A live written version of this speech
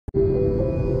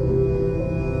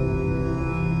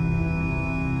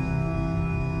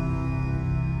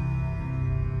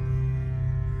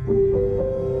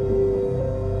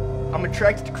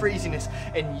attracted to craziness,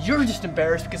 and you're just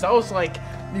embarrassed because I was like,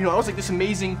 you know, I was like this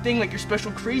amazing thing, like your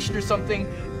special creation or something,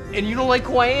 and you don't like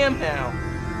who I am now.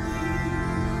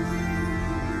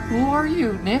 Who are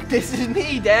you, Nick? This is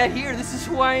me, Dad. Here, this is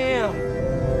who I am.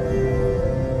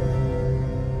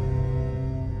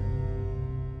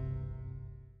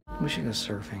 We should go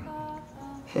surfing.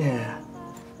 Yeah.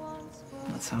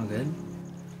 That sound good?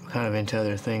 I'm kind of into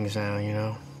other things now, you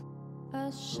know? A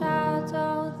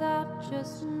shadow that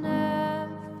just never.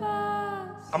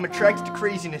 I'm attracted to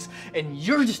craziness, and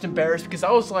you're just embarrassed because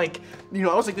I was like, you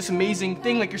know, I was like this amazing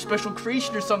thing, like your special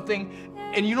creation or something,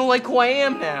 and you don't like who I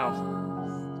am now.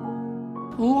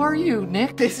 Who are you,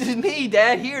 Nick? This is me,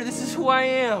 Dad. Here, this is who I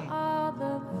am. All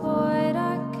the void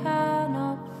I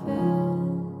cannot fill.